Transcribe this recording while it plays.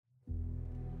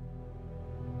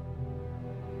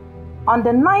On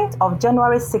the night of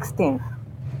January 16,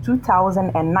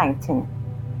 2019,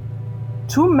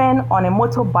 two men on a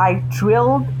motorbike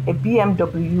trailed a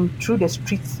BMW through the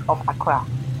streets of Accra.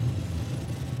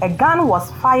 A gun was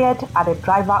fired at the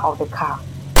driver of the car,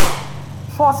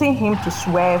 forcing him to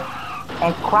swerve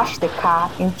and crash the car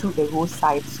into a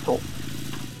roadside store.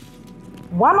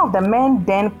 One of the men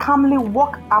then calmly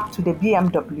walked up to the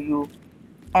BMW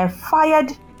and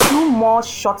fired 2 more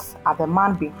shots at the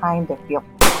man behind the wheel.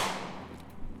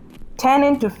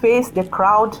 Turning to face the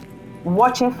crowd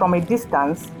watching from a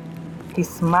distance, he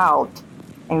smiled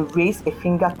and raised a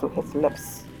finger to his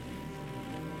lips.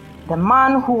 The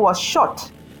man who was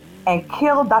shot and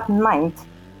killed that night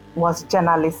was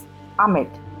journalist Ahmed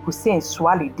Hussein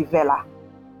Suale Divella.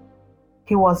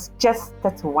 He was just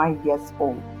 31 years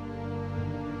old.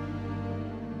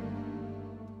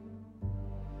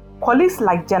 Colleagues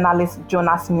like journalist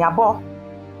Jonas Nyabo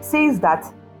says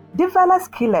that Divella's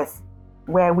killers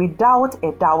were without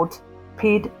a doubt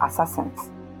paid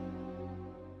assassins.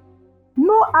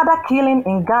 No other killing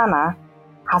in Ghana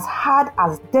has had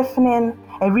as deafening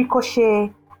a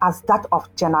ricochet as that of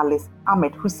journalist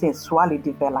Ahmed Hussein Suale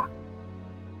Divella.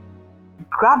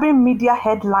 Grabbing media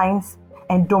headlines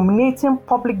and dominating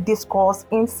public discourse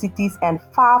in cities and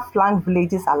far-flung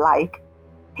villages alike,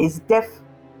 his death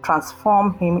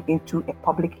transformed him into a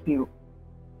public hero.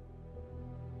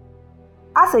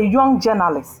 As a young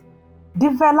journalist,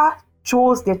 Divella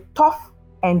chose the tough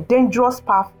and dangerous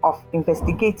path of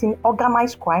investigating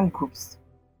organized crime groups.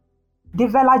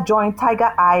 Divella joined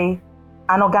Tiger Eye,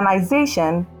 an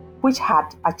organization which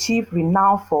had achieved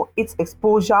renown for its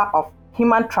exposure of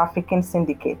human trafficking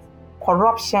syndicates,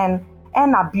 corruption,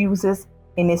 and abuses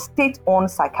in a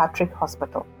state-owned psychiatric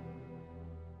hospital.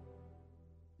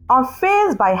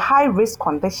 Unfazed by high-risk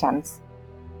conditions,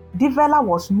 Divella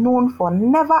was known for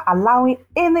never allowing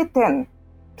anything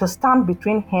to stand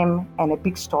between him and a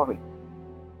big story.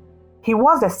 He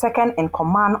was the second in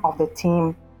command of the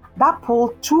team that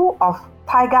pulled 2 of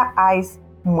Tiger Eye's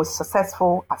most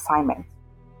successful assignments: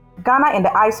 Ghana in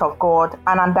the Eyes of God,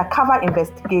 an undercover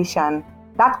investigation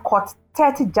that caught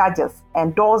 30 judges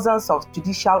and dozens of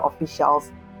judicial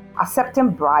officials accepting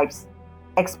bribes,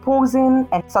 exposing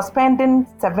and suspending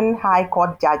 7 High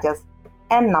Court judges,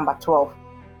 and number 12,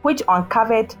 which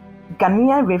uncovered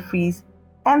Ghanaian referees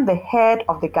and the head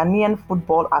of the Ghanaian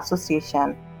Football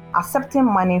Association accepting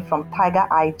money from Tiger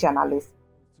Eye journalists,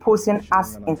 posing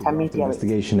as intermediaries.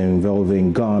 Investigation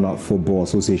involving Ghana Football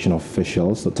Association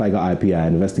officials. The Tiger Eye PR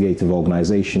investigative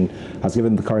organization has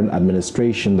given the current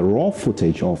administration the raw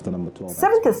footage of the number 12.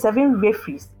 77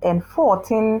 referees and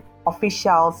 14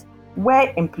 officials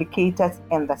were implicated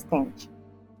in the stingy.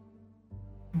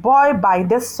 Buoyed by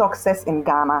this success in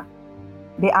Ghana,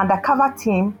 the undercover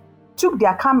team took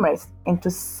their cameras into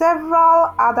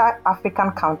several other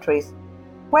African countries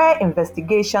where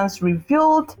investigations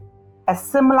revealed a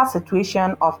similar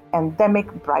situation of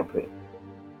endemic bribery.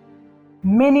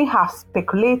 Many have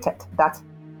speculated that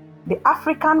the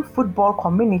African football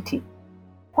community,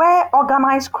 where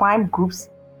organized crime groups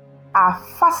are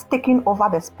fast taking over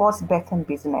the sports betting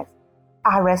business,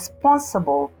 are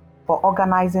responsible for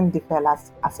organizing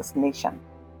Divella's assassination.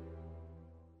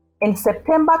 In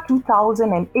September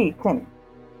 2018,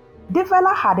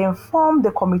 Divella had informed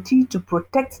the Committee to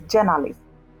Protect Journalists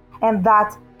and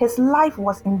that his life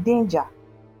was in danger.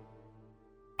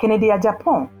 Kennedy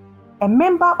Agyapong, a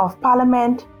member of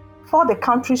parliament for the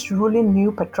country's ruling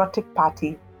New Patriotic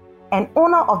Party and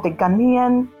owner of the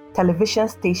Ghanaian television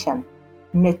station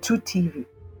Netu TV,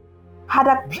 had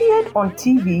appeared on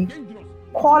TV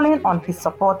calling on his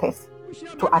supporters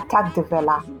to attack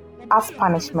Divella as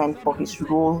punishment for his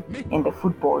role in the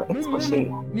football expose.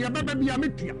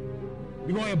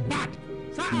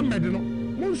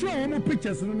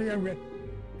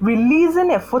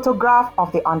 Releasing a photograph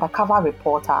of the undercover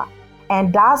reporter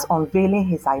and thus unveiling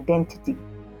his identity.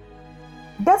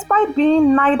 Despite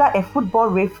being neither a football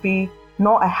referee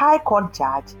nor a high court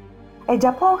judge,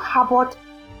 Agyapong harbored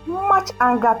much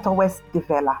anger towards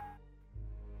Divella.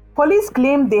 Police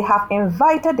claim they have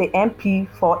invited the MP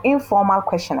for informal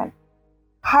questioning.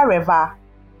 However,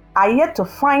 are yet to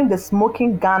find the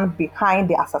smoking gun behind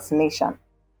the assassination.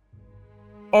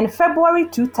 In February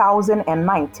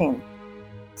 2019,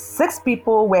 6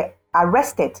 people were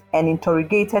arrested and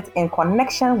interrogated in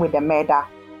connection with the murder,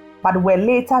 but were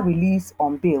later released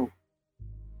on bail.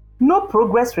 No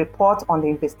progress report on the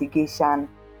investigation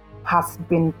has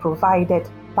been provided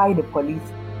by the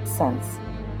police since.